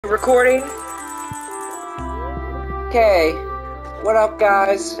recording? Okay. What up,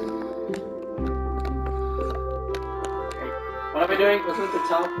 guys? What are we doing? Look at the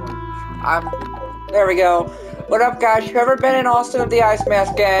top one. There we go. What up, guys? You ever been in Austin of the Ice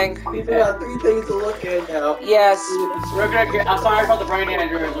Mask Gang? We've got 3 things to look at now. Yes. We're gonna get, I'm sorry about the brain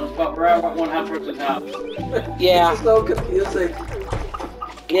aneurysms, but we're at one half person's house. Yeah. It's so confusing.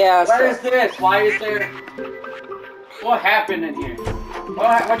 Yeah. What is this? Why is there... What happened in here?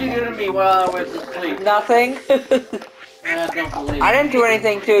 What did you do to me while I was asleep? Nothing. I don't believe I didn't do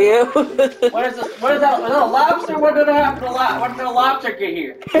anything to you. What is this? What is that? Was that a lobster? What did happen to when did a lobster get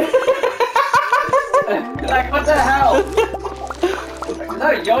here? Like, what the hell? Is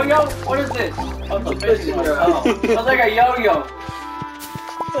that a yo-yo? What is this? Oh, it's a fishing rod. Oh, it's like a yo-yo.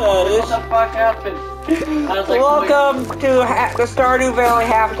 What the fuck happened? I was like, welcome to the Stardew Valley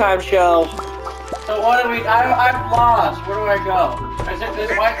halftime show. So what do we? I'm lost. Where do I go?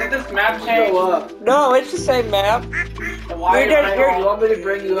 Why did this map change? No, it's the same map. So why you want me to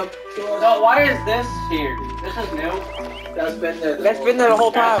bring you up to us? No, why is this here? This is new. That's been there. That's been there the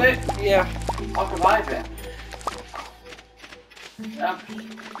whole time. That's it? Yeah. I'll provide that.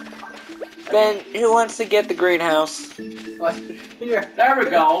 Ben, who wants to get the greenhouse? Here. There we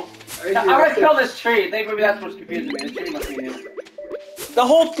go. I'm gonna kill this tree. I think maybe that's what's confusing me. This tree must be new. The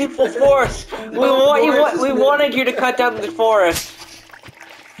whole forest. We wanted you to cut down the forest.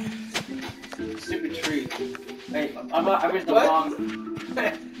 Stupid tree. Hey, I was the wrong. I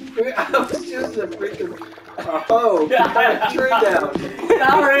was just a freaking. Oh, cut a tree down.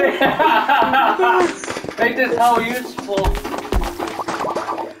 Sorry. Make this how useful.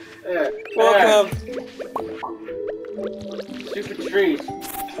 There. Welcome. Stupid trees.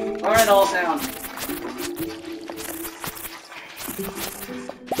 Burn it all down.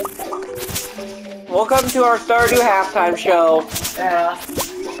 Welcome to our Stardew halftime show. Yeah.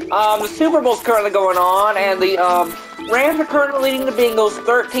 The Super Bowl's currently going on, and the Rams are currently leading the Bengals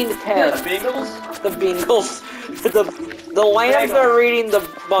 13 to 10. Yeah, the Bengals? The Bengals. The Lambs are reading the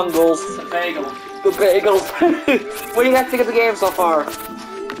Bungles. The bagels. The Bagels. What do you guys think of the game so far?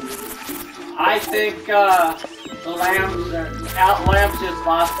 I think the Lambs just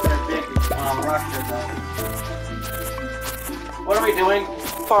lost their big rusher though. What are we doing?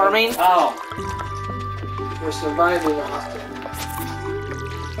 Farming. Oh. We're surviving Austin.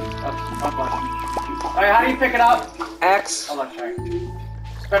 Alright, how do you pick it up? X. Oh, that's right.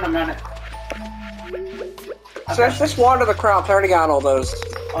 Spend a minute. So let's just water the crops. I already got all those.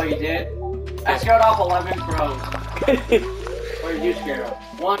 Oh, you did? I scared off 11 crows. What did you scare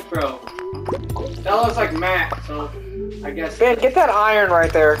off? 1 crow. That looks like Matt, so I guess. Ben, get that iron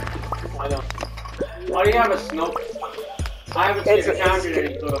right there. I don't. Why do you have a snow? I haven't encountered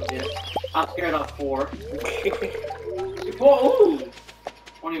any crows yet. I'm scared off 4. Ooh!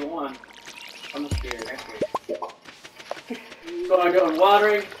 21. I'm scared, actually. So I'm going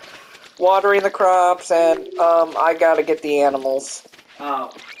watering. Watering the crops, and I gotta get the animals.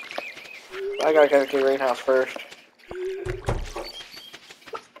 Oh. I gotta get the greenhouse first.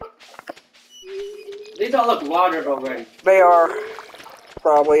 These all look watered already. They are,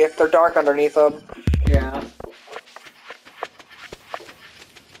 probably, if they're dark underneath them. Yeah.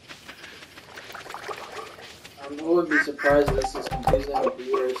 I wouldn't be surprised if this is confusing with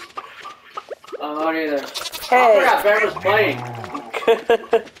viewers. Not either. Hey! I forgot Ben was playing.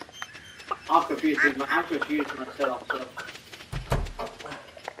 I'm confused myself, so.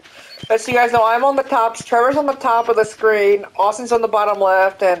 As you guys know, I'm on the top, Trevor's on the top of the screen, Austin's on the bottom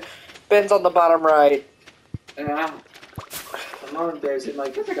left, and Ben's on the bottom right. Yeah. The moment there seemed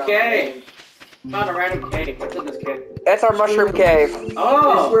like It's a cave. Found a random cave. What's in this cave? That's our mushroom cave.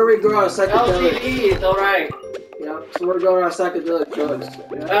 Oh! It's where we grow our psychedelic. LCDs, alright. Yep, so we're growing our psychedelic drugs.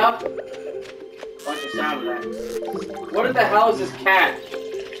 Yep. Like the sound of that. What the hell is this cat?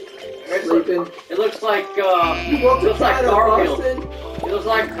 Sleeping. It looks like, You woke it looks the like cat up, Garfield. Austin? It looks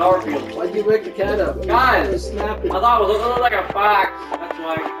like Garfield. Why'd you wake the cat up? Guys, Snapping. I thought it looked like a fox. That's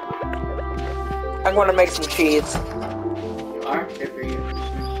why. I'm gonna make some cheese. You are? Good for you.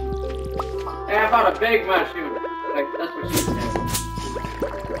 Hey, I found a big mushroom. Like, that's what she said.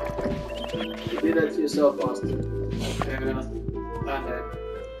 You did that to yourself, Austin. Yeah, not that.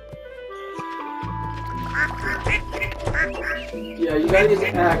 Yeah, you gotta use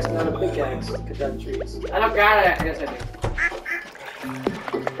an axe, not a pickaxe to cut down trees. I don't got it. Yes, I do.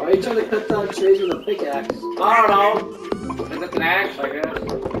 Why are you trying to cut down trees with a pickaxe? I don't know. Is it an axe, I guess?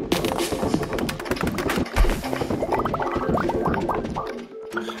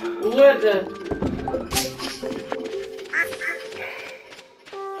 What the?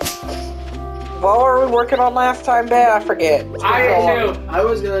 What were we working on last time, Ben? I forget. I did too. I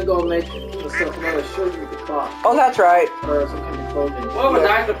was gonna go make myself another shirt with the cloth. Oh, that's right. Or some kind of clothing. What was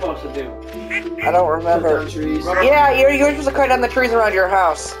I supposed to do? I don't remember. Cut down trees. Yeah, you're supposed to cut down the trees around your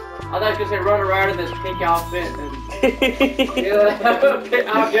house. I thought you were gonna say run around in this pink outfit and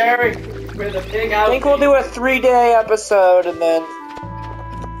I'm Jerry with a pink I outfit. think we'll do a 3-day episode and then.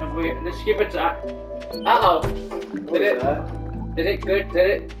 Let's skip it to. Uh-oh. Did it good? Did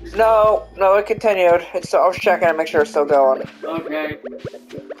it? No, it continued. It's still, I was checking to make sure it's still going. Okay.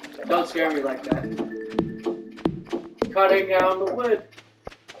 Don't scare me like that. Cutting down the wood.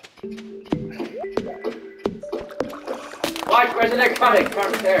 Why? Where's it cutting?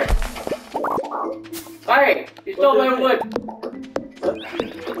 Cut it there. Hey! You stole my wood!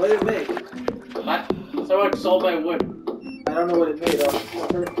 What did it make? What? Someone stole my wood. I don't know what it made of.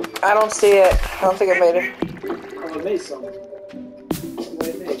 I don't see it. I don't think it made it. Oh, it made something. What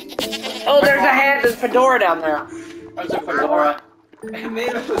did it make? Oh, there's a hat. There's a fedora down there. There's a fedora. It made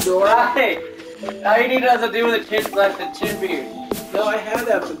a fedora? Hey! All you need has to do with the chin beard. No, I had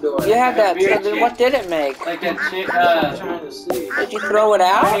that fedora. You had that. So Beard then chin. what did it make? Like that chin, I'm trying to see. Did you throw it all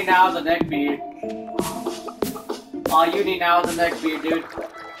you out? need now is a neck beard. All you need now is a neck beard, dude.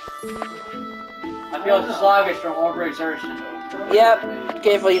 I feel sluggish from overexertion. Yep.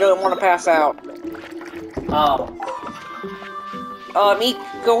 Careful, you don't want to pass out. Oh.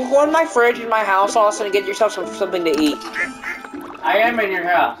 Go in my fridge in my house, Austin, and get yourself something to eat. I am in your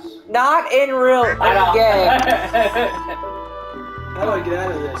house. Not in real I know. game. How do I get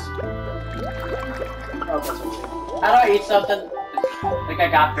out of this? Oh, that's okay. How do I eat something? I think I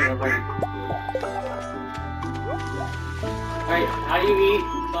got there already. Wait, how do you eat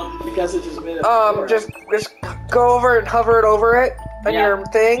something? Because it just made a fedora. Just go over and hover it over it on Yeah. your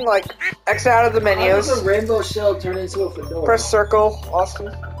thing, like X out of the How menus. does a rainbow shell turn into a fedora? Press circle,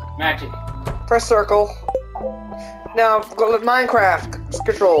 Austin. Magic. Press circle. Now go with Minecraft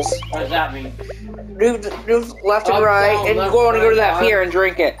controls. What does that mean? Do left and Up, right, down, and you left, want to go to right, that up. beer and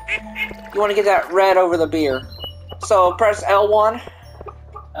drink it. You want to get that red over the beer. So press L1.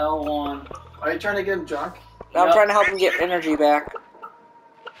 L1. Are you trying to get him drunk? Now I'm Yep. trying to help him get energy back.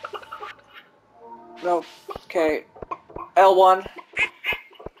 No. Okay. L1.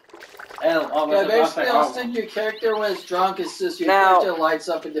 L. Oh, Yeah, what's it? basically, Oh. Austin, your character when it's drunk is just your Now- character lights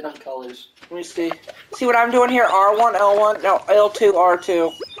up in different colors. Let me see. See what I'm doing here? R1, L1. No, L2,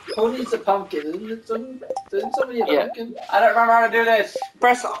 R2. Who needs a pumpkin? Isn't somebody a Yeah. pumpkin? I don't remember how to do this.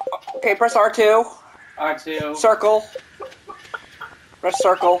 Press. Okay, press R2. R2. Circle. Press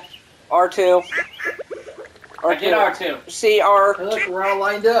circle. R2. I did R2. See Hey, R. look, we're all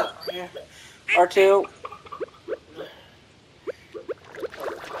lined up. R2.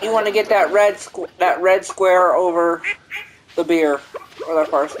 You want to get that red square over the beer or the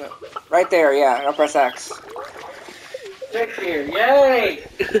parsnip. Right there, yeah. Now press X. Stick here. Yay!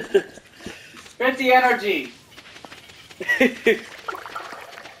 50 energy.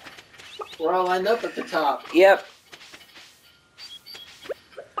 We're all lined up at the top. Yep.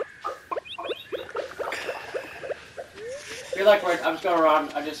 I feel like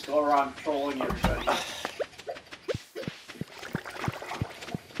I just go around trolling everybody.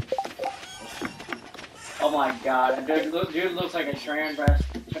 Oh my god, dude looks like a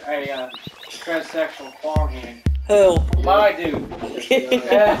transsexual farmhand. Who? My dude.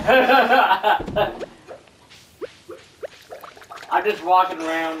 I'm just walking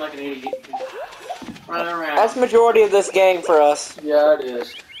around like an idiot. Running around. That's the majority of this game for us. Yeah, it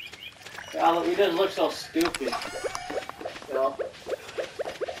is. God, we just look so stupid. Yeah.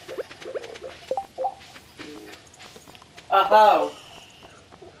 Oh.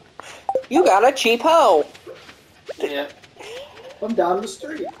 You got a cheap hoe. Yeah. I'm down the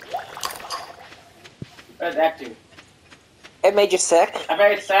street. What did that do? It made you sick. I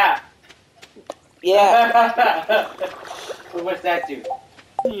made sap. Yeah. What's that do?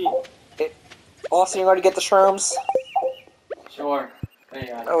 Austin, you already get the shrooms? Sure. There you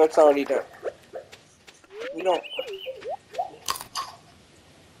go. Oh, it's already done. You don't.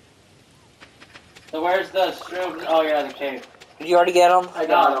 So where's the shroom? Oh yeah, the cave. Did you already get them? I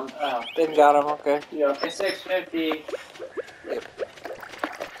got him. Oh. Didn't got them. Okay. Yeah. It's 650.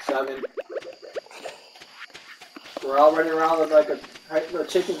 7. We're all running around with like a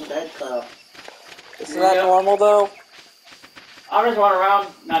chicken with a head cut off. Isn't Isn't that Yeah. normal though? I'm just running around,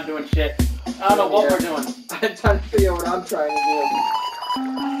 not doing shit. I don't know what Yeah. we're doing. I'm trying to figure out what I'm trying to do.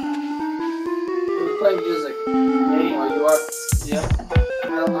 We're playing music. Me? Oh, you are? Yeah.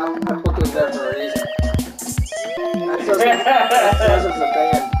 I put this there for a reason. That says it's a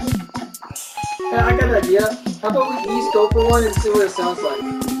band. Hey, I got an idea. How about we each go for one and see what it sounds like?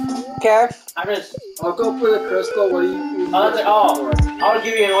 Okay. I'm just. I'll go for the crystal. What do you Oh, that's it. Oh, I'll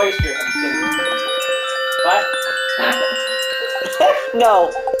give you an oyster. I'm just kidding. What?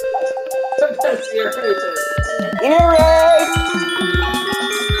 No. That's irritating. Earache!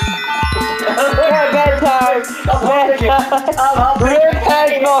 Yeah, bedtime! Bedtime! Rip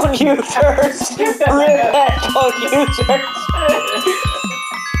headphone users! Rip headphone users!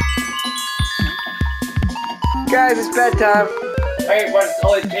 Guys, it's bedtime. Hey, but it's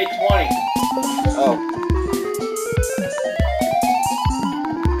only day 20. Oh.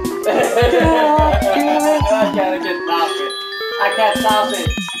 I can't stop it. I can't stop it.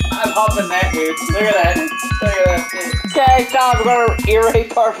 I'm humping that, dude. Look at that. Look at that shit. Okay, stop. We're gonna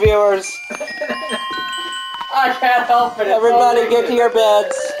erase our viewers. I can't help it. Everybody get to your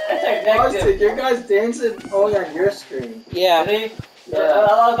beds. Austin, your guy's dancing only on your screen. Yeah. See? Yeah.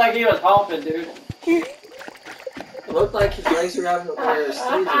 It looked like he was humping, dude. It looked like his legs were having a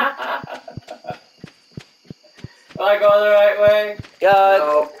seizure. Will I go the right way?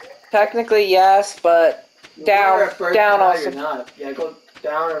 No. Technically yes, but down also. You're not. Yeah, go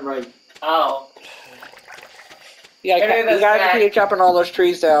down and right. Oh. You gotta continue chopping all those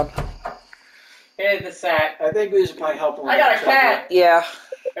trees down. Here's the sack. I think we should probably help him. I got a cat. Yeah.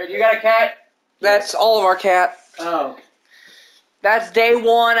 You got a cat? That's all of our cat. Oh. That's day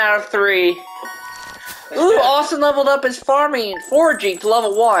 1 out of 3. Ooh, Austin leveled up his farming, foraging to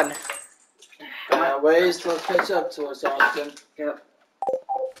level 1. Ways to catch up to us, Austin. Yep.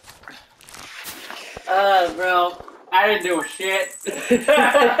 Bro. I didn't do shit.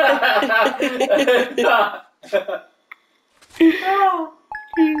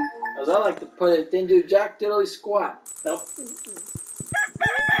 As I like to put it, didn't do jack diddly squat. Nope.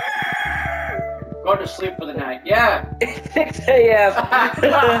 Go to sleep for the night. Yeah. 6 a.m.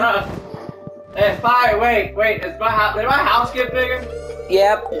 Hey, fire, wait, did my house get bigger?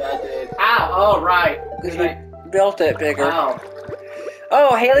 Yep. Yeah, I did. Ow, oh, right. Because we built it bigger. Ow.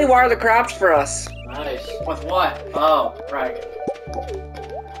 Oh, Haley watered the crops for us. Nice. With what? Oh, right.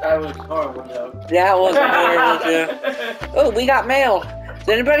 That was horrible, though. That wasn't horrible, too. Oh, we got mail. Does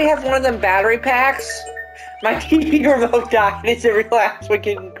anybody have one of them battery packs? My TV remote died. It's a relax. We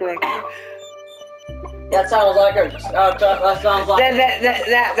can correct. That sounds like a. That sounds like.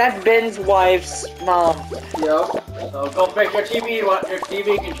 That's Ben's wife's mom. Yep. So go fix your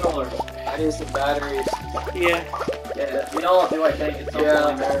TV controller. I need some batteries. Yeah. Yeah, we all do. I think it's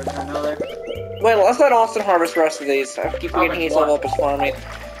something there or another. Wait, let's let Austin harvest the rest of these. I keep forgetting he's level up his farming.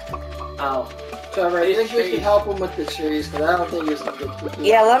 Oh. Trevor, I think we should help him with the trees, because I don't think he's going to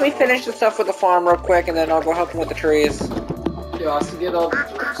Yeah, let me finish the stuff with the farm real quick, and then I'll go help him with the trees. Yeah, Austin, get all the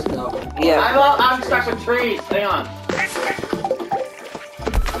stuff. Yeah. I'm stuck with trees. Hang on.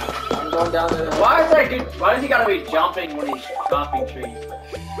 I'm going down there. Why does he gotta be jumping when he's chopping trees?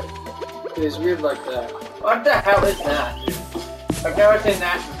 It's weird like that. What the hell is that, dude? I've never seen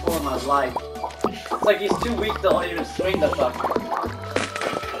that before in my life. It's like he's too weak to even swing the fucker.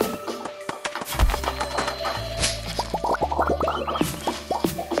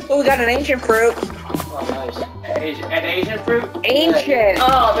 Oh, we got an ancient fruit. Oh, nice. An Asian fruit? Ancient!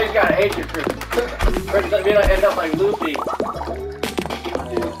 Oh, they got an Asian fruit. We're gonna end up like Luffy.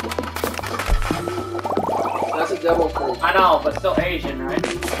 That's a devil fruit. I know, but still Asian, right?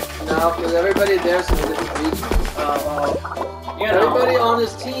 No, because everybody there's from a different region. You know. Everybody on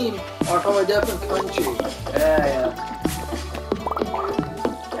this team are from a different country. Yeah.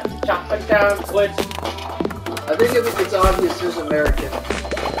 Chopping down wood. I think if it's obvious who's American.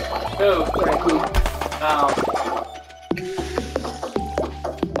 Who? Frankie. Oh.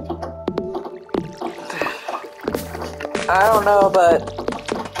 I don't know, but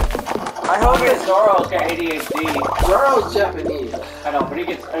I hope it's Zoro's got ADHD. Zoro's Japanese. I know, but he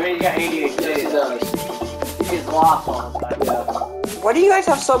got ADHD. Yes, he does. He gets lost all the time. Yeah. why do you guys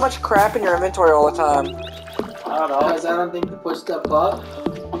have so much crap in your inventory all the time? I don't know. Because I don't think to push stuff up.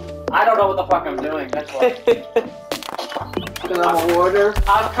 I don't know what the fuck I'm doing. That's why. Because I'm a hoarder.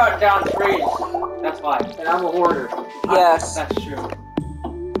 I'm cutting down trees. That's why. And I'm a hoarder. Yes. That's true.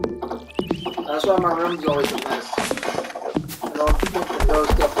 That's why my room's always a mess. I don't think to throw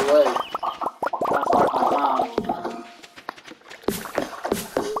stuff away. That's like my mom.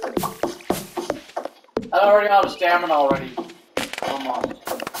 I already have stamina already. Almost.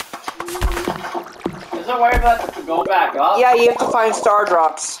 Is there a way for that to go back up? Yeah, you have to find star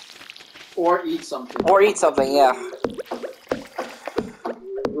drops. Or eat something. Or eat something, yeah.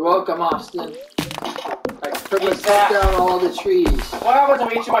 You're welcome, Austin. I pretty much cut down all the trees. What happens if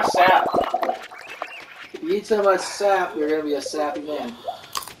we eat too much sap? If you eat so much sap, you're gonna be a sappy man.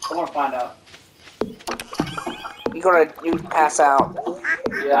 I want to find out. You pass out.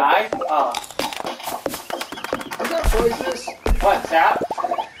 Die? Oh. Is that poisonous? What, sap?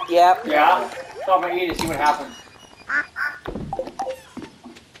 Yep. Yeah. So I'm gonna eat it, see what happens.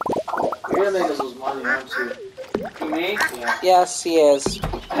 You're gonna make us lose money, aren't you? To me? Yeah. Yes, he is.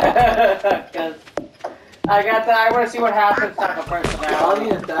 Because I want to see what happens to the Probably personality.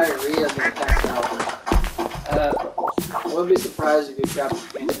 a diarrhea is gonna pass out. I wouldn't be surprised if you got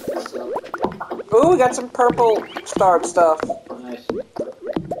the paint this up. Ooh, we got some purple starred stuff. Nice.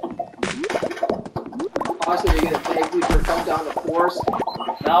 Austin, you're gonna take me for come down to force?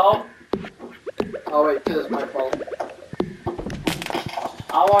 No? Oh wait, because it's my fault.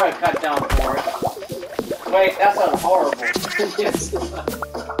 I want to cut down for it. Wait, that sounds horrible. Yes.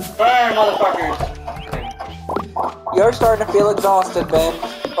 Burn, motherfuckers! You're starting to feel exhausted, Ben.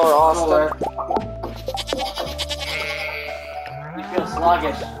 Or Austin. You feel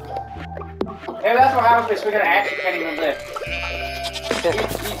sluggish. Maybe that's what happens if we get an action can't even lift.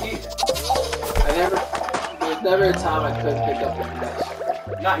 There's never a time I couldn't pick up the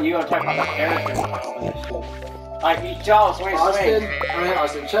axe. Not you, I'm talking about the character. Like, he jumps, when he swings.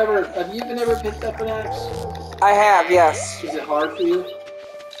 Austin, Trevor, have you ever picked up an axe? I have, yes. Is it hard for you?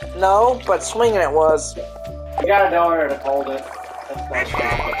 No, but swinging it was. You gotta know where to hold it. That's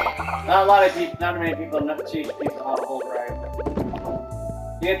frustrating. Not many people teach people how to hold right.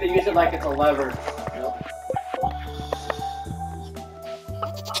 You have to use it like it's a lever. Yep.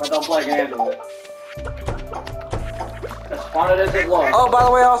 But don't play games with it. As fun as it looks. Oh, by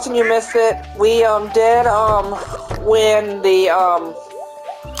the way, Austin, you missed it. We did win the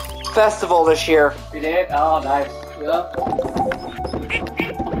festival this year. You did? Oh, nice. Yep.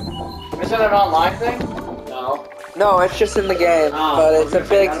 Is it an online thing? No. No, it's just in the game, Oh, but it's a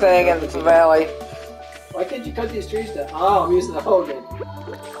big thing in the valley. Why can't you cut these trees down? Oh, I'm using the hoe again.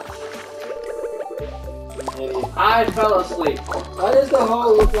 Idiot. I fell asleep. Why does the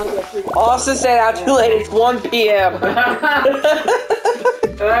hoe look like a freaking... Austin stayed out too late. It's 1 p.m. Did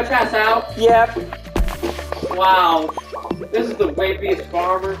I pass out? Yep. Wow. This is the wapiest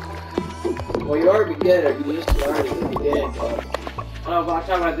farmer. Well, you are a beginner. You just learned at the beginning, but... Oh, but I'm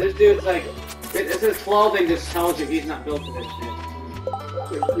talking about this dude's like... It's his clothing just tells you he's not built for this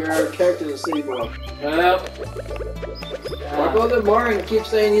shit. Your character's a city boy. Yep. I'll go to Martin and keep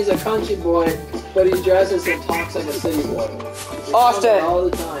saying he's a country boy, but he dresses and talks like a city boy. He Austin. talks all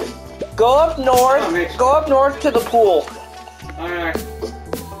the time. Go up north. Go up north to the pool. Alright.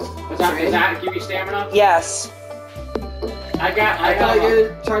 Does that give you stamina? Yes. I thought you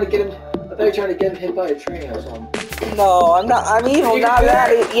were trying to get him hit by a train or something. No, I'm not. I'm evil. You Not do that.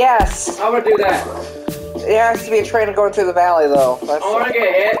 that? Yes. I would do that. It has to be a train going through the valley, though. I want to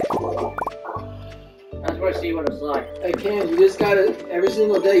get hit. I just want to see what it's like. I can. You just gotta, every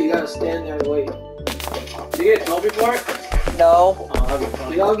single day, you gotta stand there and wait. Do you get a trophy for it? No. Oh, that'd be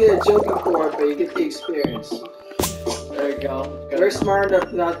fun. You don't get a joking for it, but you get the experience. There you go. We're smart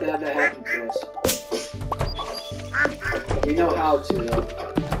enough not to have that happen to us. We know how to, though.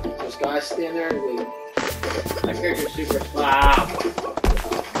 Just gotta stand there and wait. My character's super. Wow.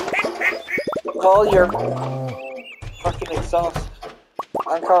 Well, you're fucking exhausted.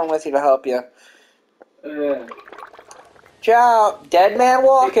 I'm coming with you to help you. Ciao, dead man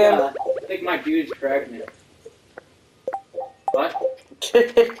walking. I think my dude's pregnant. What? He's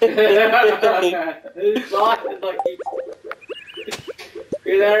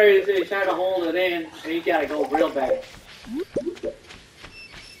trying to hold it in, and he gotta go real bad. You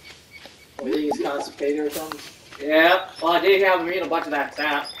think he's constipated or something? Yeah, well, I did have him eat a bunch of that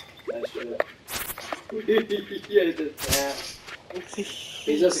sap. That's true. Yeah, it's a sap.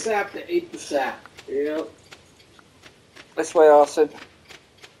 He's a sap that ate the sap. Yep. This way, Austin.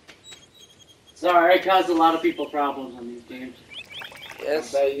 Sorry, I caused a lot of people problems on these games.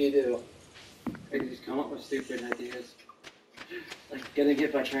 Yes. I bet you do. I can just come up with stupid ideas. Like getting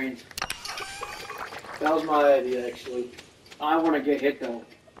hit by trains. That was my idea, actually. I want to get hit though.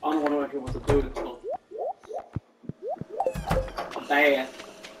 I don't want to know what to do with it. Bad.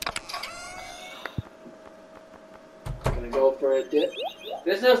 Gonna go for a dip.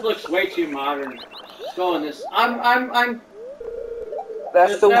 This just looks way too modern. Let's go in this. I'm.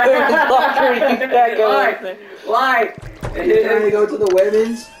 That's the women's locker. You can't go in there. Why? You're trying to go to the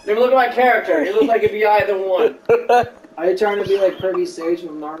women's? Look at my character. He looks like it'd be either one. Are you trying to be like Kirby Sage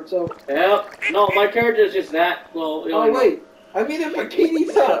from Naruto? Yep. No, my character is just that. Well, Oh wait, I mean a bikini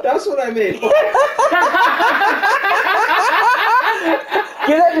top. That's what I mean.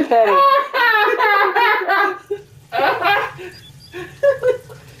 Give that to Penny.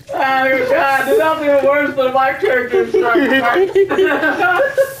 Oh god, there's nothing worse than my character strike.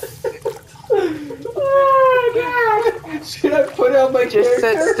 Oh god. Should I put out my Just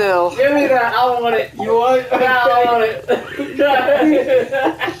sit character? still. Give me that. I want it. You want it? Yeah, I want it. God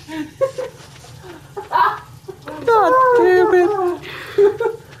damn it.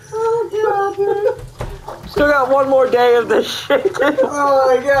 Oh god, dude. Still got one more day of this shit.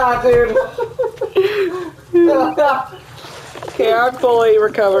 Oh my god, dude. Okay, I'm fully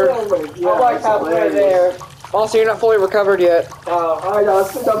recovered. Oh my god. I'm like halfway there. Also, you're not fully recovered yet. Oh, I know.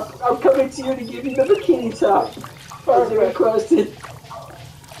 I'm coming to you to give you the bikini top. As you requested.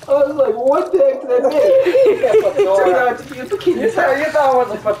 I was like, what the heck did I make? It turned out to be a bikini top. You thought it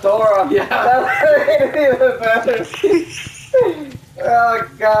was a fedora. Yeah. That made it even better. Oh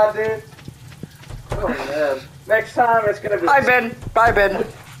god, dude. Oh man. Next time it's gonna be. Bye, Ben. Bye, Ben.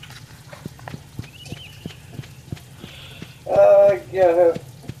 Yeah.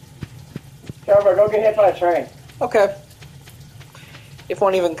 Trevor, go get hit by a train. Okay. If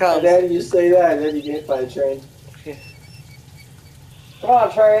one even And comes. then you say that, and then you get hit by a train. Come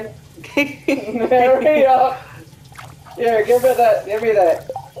on, train. There we go. Here, give me that. Give me that.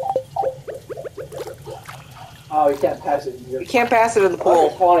 Oh, you can't pass it. You can't pass it in the pool.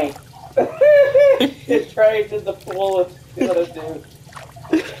 Pool. 20. Get trained in the pool and see what it do.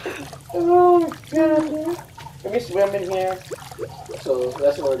 Oh, God, dude. Can we swim in here? So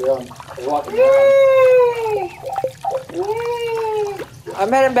that's what we're doing. We're walking around.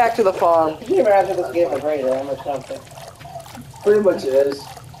 I'm heading back to the farm. Can you imagine this game is rated how much something? Pretty much is.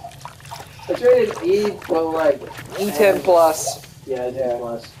 It's rated E, but like E10 plus. Yeah, Yeah.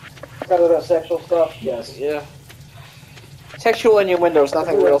 plus. Because of the sexual stuff? Yes. Yeah. Sexual innuendos,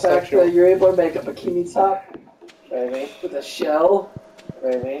 nothing real The fact sexual. that you're able to make a bikini top Maybe. with a shell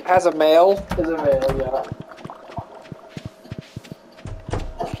Maybe. As a male. is a male, yeah.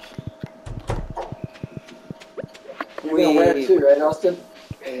 You're gonna wear it too, right, Austin?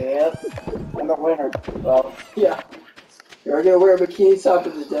 Yep. I'm the winner. Well, Yeah. You're gonna wear a bikini top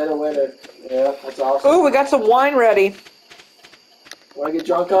in the dead of winter. yeah. That's awesome. Ooh, we got some wine ready. Wanna get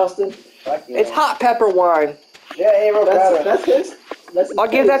drunk, Austin? Fuck yeah. It's hot pepper wine. Yeah, April got it. That's his. That's his I'll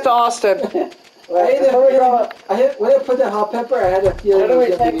give that to Austin. Right, so we're going. When I put the hot pepper, I had a feeling Should it we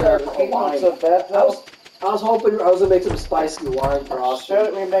was gonna take be our a people wine. to bed, I though? was hoping I was gonna make some spicy wine for Austin.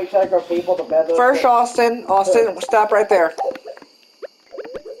 Shouldn't we take our people to bed? First, Austin. Austin, stop right there.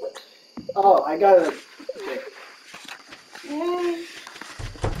 Oh, I got it. Okay.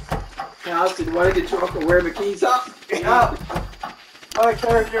 Now, Austin, you want to get drunk and wear a bikini top? Oh. My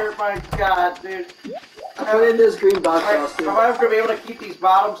character, my god, dude. I put it in this green box, Am Austin. I going to be able to keep these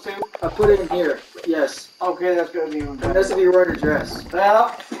bottoms, too? I put it in here. Yes. Okay, that's going to be even better. Unless if you're wearing a dress.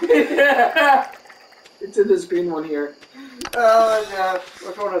 Well, It's in this green one here. oh, yeah.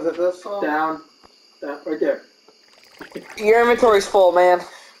 Which one is it? This one? Down. Right there. Your inventory's full, man.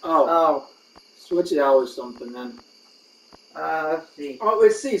 Oh. Oh. Switch it out with something then. Let's see. Oh,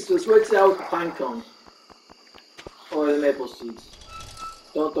 let's see. So switch it out with the pine cone. Or the maple seeds.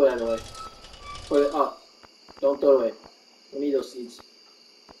 Don't throw that away. Put it up. Don't throw it away. We need those seeds.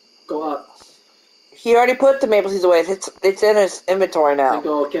 Go up. He already put the maple seeds away. It's in his inventory Then now.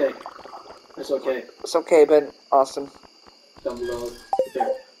 go okay. That's okay. It's okay, Ben. Awesome. Down below.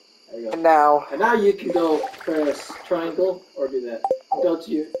 There. There you go. And now, And now you can go press triangle or do that. Go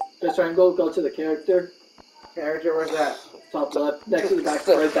to your press triangle. Go to the character. Character, where's that? Top left. Next to the back.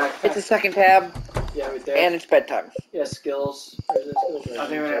 Right back. it's the second tab, Yeah, right there. and it's bedtime. Yeah, skills. There's the skills right I'll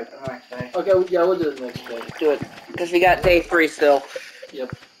do there. it. Okay. Okay, yeah, we'll do it next day. Do it. Because we got day 3 still.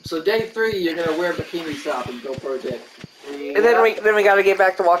 Yep. So day 3, you're gonna wear a bikini top and go for a day. And then we gotta get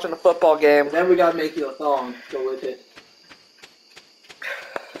back to watching the football game. And then we gotta make you a thong. Go with it.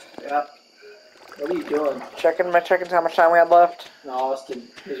 Yep. What are you doing? Checking how much time we had left. No, Austin.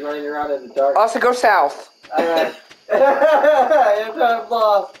 He's running around in the dark. Austin, go south. Alright. I'm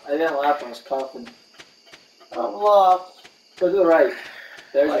lost. I didn't laugh. I was coughing. I'm lost. Go to the right.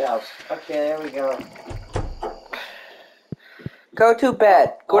 There's your house. Okay, there we go. Go to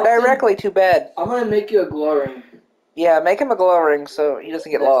bed. Go Austin? directly to bed. I'm gonna make you a glow ring. Yeah, make him a glow ring so he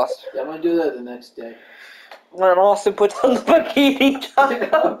doesn't get lost. Yeah, I'm gonna do that the next day. When Austin puts on the bikini top.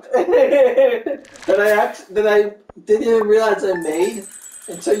 that I didn't even realize I made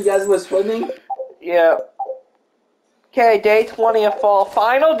until you guys were swimming. Yeah. Okay, day 20 of fall.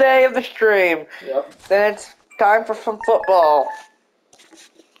 Final day of the stream. Yep. Then it's time for some football.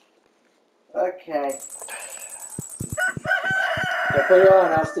 Okay. Yeah, put it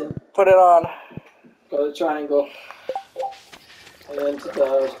on, Austin. Put it on. Go to the triangle. And then to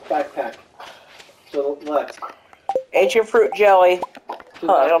the backpack. To the left. Ancient fruit jelly. To the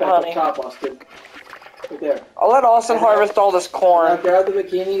Honey, backpack honey. up top, Austin. Right there. I'll let Austin harvest all this Now corn. grab the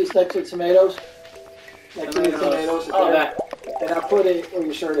bikini, it's next to the tomatoes. Next to the tomatoes. Oh, that. And I put it where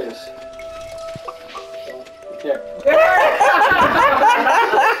your shirt is. There.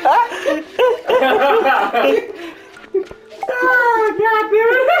 Oh, God,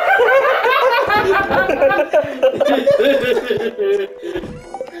 dude.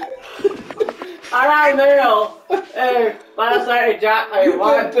 Alright, Neil. Hey, last night I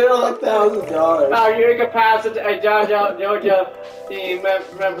what? Bill $1,000. Now you incapacitated, Jojo, the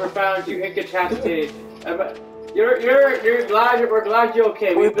member found you incapacitated. We're glad you're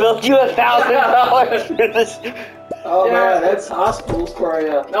okay. We billed you $1,000 for this. Oh Yeah. man, that's hospitals for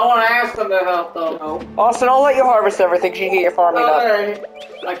you. No one asked them to help though. No. Austin, I'll let you harvest everything so you can get your farming up. Alright.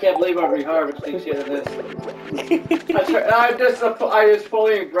 I can't believe I'm reharvesting shit in this. I just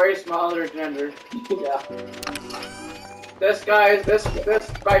fully embrace my other gender. Yeah. This right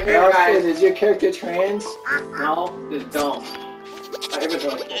here, Austin, guys. is your character trans? No, just don't. I even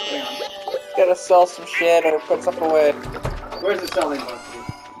don't. Hang on. Gotta sell some shit or put stuff away. Where's the selling button?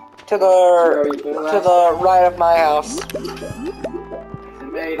 To the right of my house.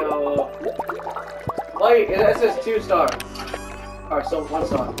 Tomato. Wait, that says 2 stars. Alright, so 1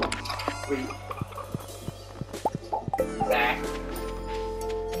 star. Sweet. Zach.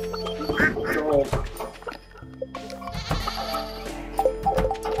 Gold.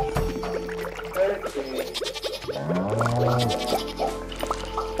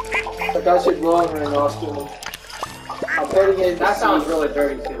 I got your glowing ring, Austin. I'm putting it in That the sounds seed. really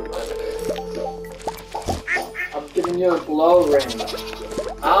dirty too. I'm giving you a glow ring.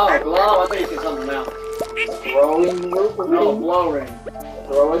 Oh, glow. I thought you said something else. Growing ring? No, glow ring.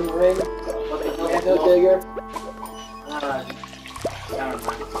 Growing ring? What the hell is Candle glow? digger? Never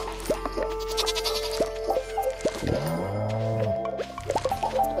mind.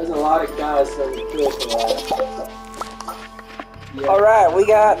 There's a lot of guys that would do it for that. Yeah. Alright, we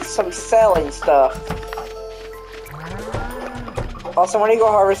got some selling stuff. Also, when you go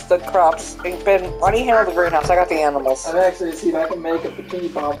harvest the crops, Ben, why don't you handle the greenhouse? I got the animals. I'm actually see if I can make a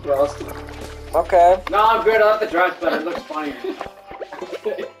bikini bomb for Austin. Okay. No, I'm good. I like the dress, but it looks funnier.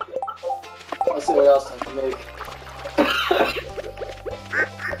 Let's see what else I can make.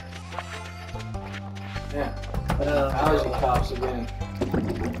 Yeah. How's your cops again?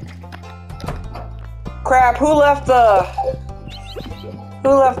 Crap, who left the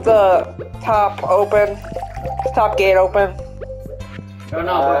top open? Top gate open? Oh,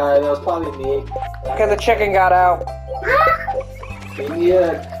 no, That was probably me. Because the chicken got out. Do you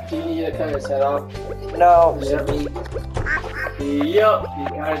need to cut his head off? No. Is it me? Yup, you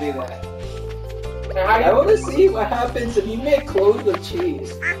gotta do that. Hey, I want to see what happens if you make clothes with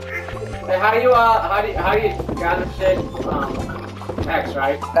cheese. Hey, how do you gather shit? X,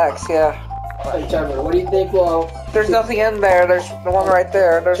 right? X, yeah. Hey, Trevor, what do you think will... There's nothing in there. There's the one right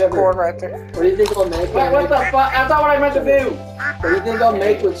there. There's Trevor. corn right there. What do you think I'll make? Wait, what the fuck? That's not what I meant to do! What do you think I'll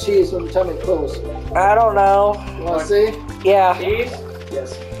make with cheese when you tell me clothes? I don't know. You want to see? Yeah. Cheese?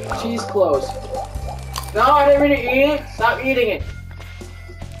 Yes. Cheese clothes. No, I didn't mean to eat it. Stop eating it.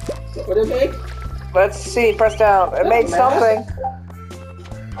 What did it make? Let's see. Press down. It made mask? something.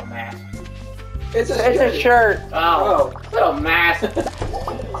 A mask. It's a It's a shirt. Oh. Little mask.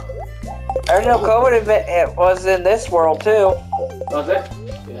 I know COVID it was in this world too. Was it?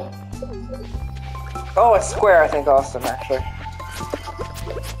 Yeah. Oh, it's square, I think, Austin, actually.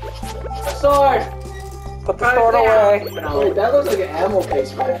 A sword! Put the sword away. No. Wait, that looks like an ammo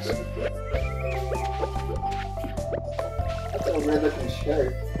case mask. That's a weird looking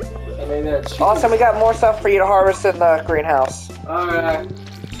shirt. I mean, that's cheese. Austin, we got more stuff for you to harvest in the greenhouse. Alright.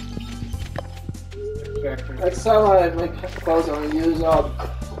 Next time I make clothes, I'm gonna use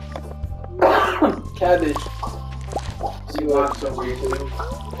cabbage. You walk so weird.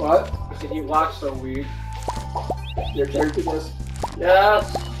 What? I said you walk so weird. Your character does?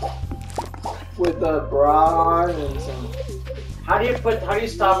 Yes. With the bra and some... How do you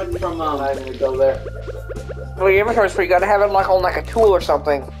stop it from I'm gonna go there. Well, your inventory's free. You gotta have it like on like a tool or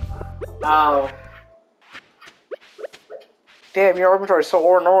something. Oh. Damn, your inventory's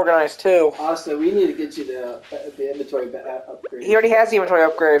so unorganized too. Austin, we need to get you the inventory upgrade. He already has the inventory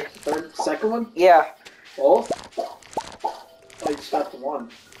upgrade. Second one? Yeah. Both? Oh, you just got the one.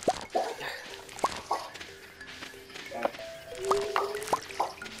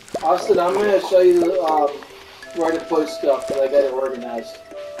 Austin, I'm gonna show you where to put stuff that I got it organized.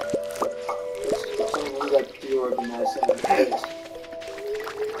 Some of you like to organize things.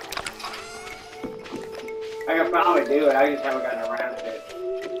 I can probably do it. I just haven't gotten around to it.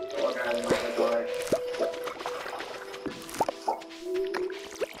 Organizing my inventory.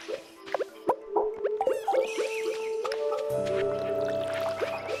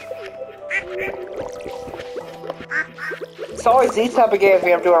 It's always these type of games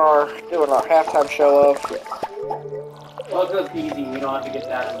we have doing our halftime show of. Well, it's just easy. We don't have to get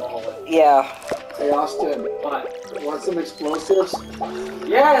that involved with. Yeah. Hey, Austin. What? Want some explosives?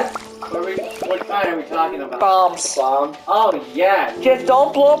 Yes! What kind are we talking about? Bombs. Bomb. Oh, yes! Just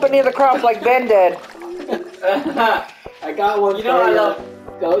don't blow up any of the crops like Ben did. I got one. You know I love...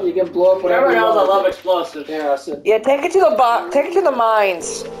 Go, you can blow up whatever Whoever you knows I want. love explosives. Here, Austin. Yeah, take it to the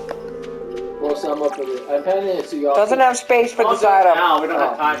mines. Blow some up with it. I'm handing it to you, Austin. Doesn't have space for this Also, item. no, we don't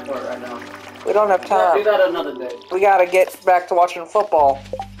have time for it right now. We don't have Do time. that another day. We gotta get back to watching football.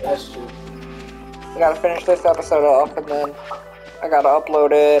 That's true. We gotta finish this episode off, and then I gotta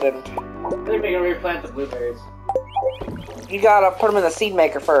upload it, and I think we're gonna replant the blueberries. you gotta put them in the seed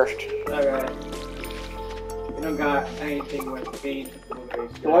maker first. Alright. We don't got anything with beans and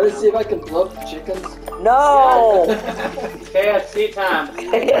blueberries. You want to see if I can blow up the chickens? No! KFC time.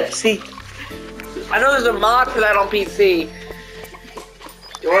 See, I know there's a mod for that on PC.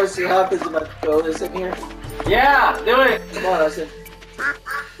 You want to see what happens if I throw this in here? Yeah, do it. Come on, Austin.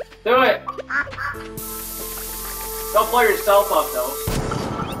 Do it. Don't blow yourself up though.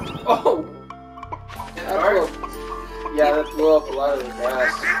 Oh! That blew up a lot of the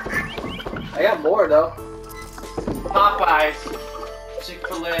grass. I got more though. Popeyes.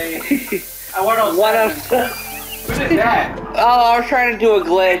 Chick-fil-A. I want One those. Who did that? Oh, I was trying to do a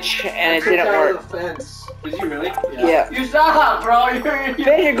glitch, and it didn't work. The fence. Did you really? Yeah. You stop, bro. Ben,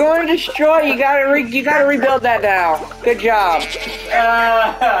 you're going to destroy. You gotta rebuild that now. Good job.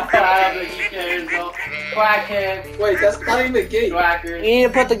 I don't think you can, though. Quackhead. Wait, that's not even the gate. You Quackers. need to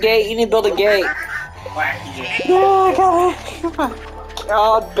put the gate. You need to build a gate. Quackers. Oh, God.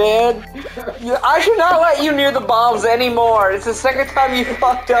 God, Ben. I should not let you near the bombs anymore. It's the second time you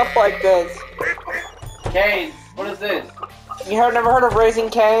fucked up like this. Canes. What is this? You never heard of Raising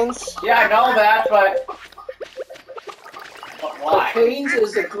Canes? Yeah, I know that, but A why? canes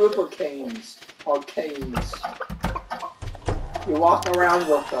is a group of canes. Or canes. You walk around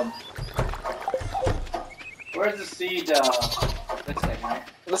with them. Where's the seed, this thing, right?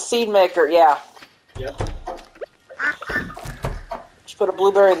 The seed maker, yeah. Yep. Just put a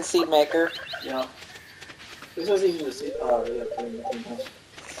blueberry in the seed maker. Yeah. This isn't even the seed. Oh, yeah.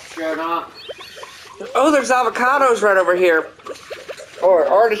 Sure enough. Oh, there's avocados right over here. Or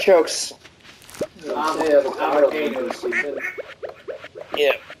artichokes. Yeah.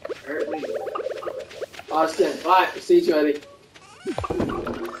 Austin, What? the seed's ready.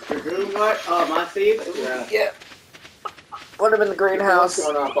 You're doing what? Oh, my seed? Yeah. Yeah. Put them in the greenhouse.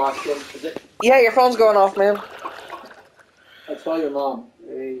 What's going on, Austin? Is it? Yeah, your phone's going off, man. Let's call your mom.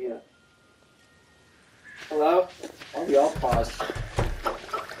 There you go. Hello? I'll be all paused.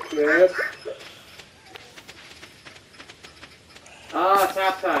 Yes? Ah,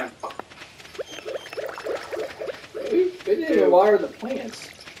 tap time. We didn't even water the plants.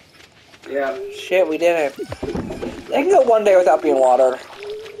 Yeah. Shit, we didn't. They can go one day without being watered.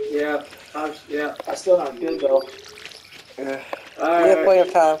 Yeah. Yeah. That's still not good though. We have Alright. plenty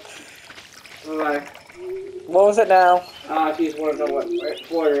of time. Bye. What was it now? Ah, she just wanted to know what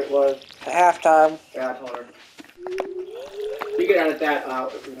quarter it was. Halftime. Yeah, I told her. You can edit that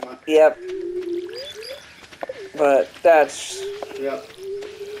out if you want. Yep. But that's... Yep.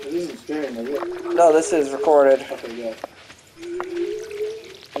 This isn't streaming, is it? No, this is recorded. Okay, good.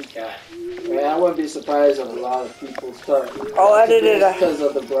 Okay. Man, I wouldn't be surprised if a lot of people start. I'll edit it. Because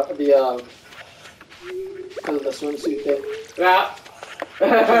of because of the swimsuit thing. Yeah.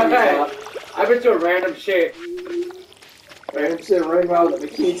 I've been doing random shit. Random shit running around with the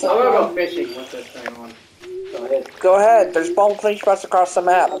bikinis I'm gonna go on. fishing with this thing on. Go ahead. Go ahead. There's bone clean spots across the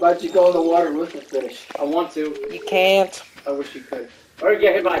map. How about you go in the water with the fish? I want to. You can't. I wish you could. Or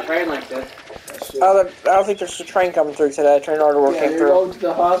get hit by a train like this. That's true. I don't think there's a train coming through today. Train order will Yeah, came you're through. going to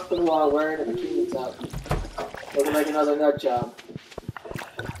the hospital while wearing a bikini top. Looking like another nut job.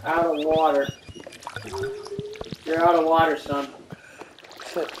 Out of water. You're out of water, son.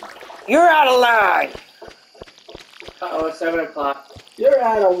 You're out of line. Uh-oh, it's 7 o'clock. You're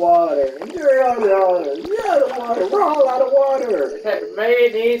out of water. You're out of water. You're out of water. We're all out of water. May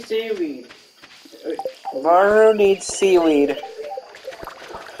need seaweed. Maru needs seaweed.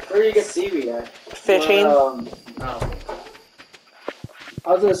 Where do you get seaweed at? Fishing. Oh. I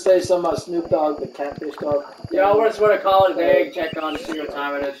was gonna say something about Snoop Dogg, the catfish dog. You know, what's what I call it today? Check on to see what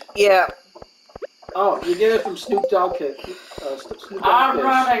time it is. Yeah. Oh, you get it from Snoop Dogg. Snoop Dogg I'm fish.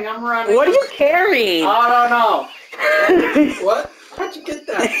 running. What are you carrying? I don't know. What? How'd you get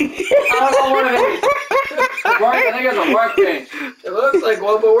that? I don't know what it is. I think it's a workbench. It looks like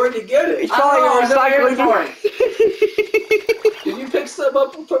one, but where'd you get it? It's probably a recycling recycling. Did you pick some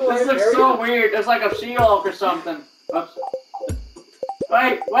up from This like looks so weird. It's like a She-Hulk or something. Oops.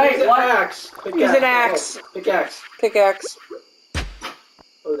 Wait, Use an what? axe. Use an axe. Oh, pickaxe. Pickaxe.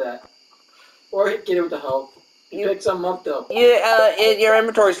 Or that. Or get it with the help. You pick something up though. Your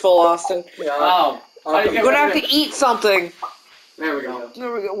inventory's full, Austin. Yeah, Oh. You're gonna have to eat something. There we go.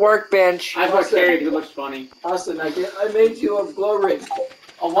 There we go. Workbench. I put carry because it looks funny. Austin, I made you a glow ring.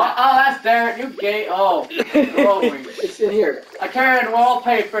 Oh, what? Oh, that's Derek. You gay. Oh. Glowing. It's in here. I carry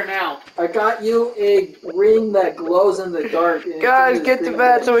wallpaper now. I got you a ring that glows in the dark. And Guys, get to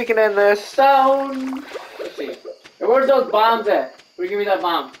bed so we can end this. Stone. Let's see. Hey, where's those bombs at? Will you give me that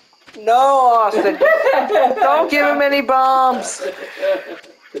bomb? No, Austin. Don't give him any bombs.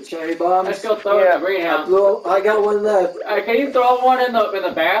 The cherry bombs. Let's go throw it in the greenhouse. I got one left. Can you throw one in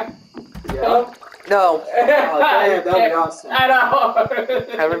the bath? Yeah. No. Oh, damn, that'd be awesome. I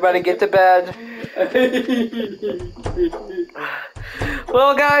know. Everybody get to bed.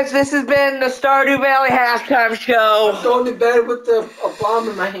 Well, guys, this has been the Stardew Valley halftime show. I'm going to bed with a bomb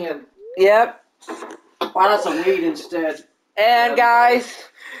in my hand. Yep. Why not some weed instead? And guys,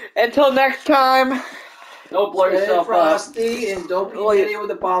 until next time. Don't blow Stay yourself up. frosty and don't be an idiot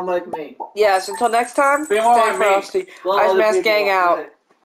with a bomb like me. Yes, until next time. Be more Stay like me. frosty. Blow Ice other Mask people Gang up. out.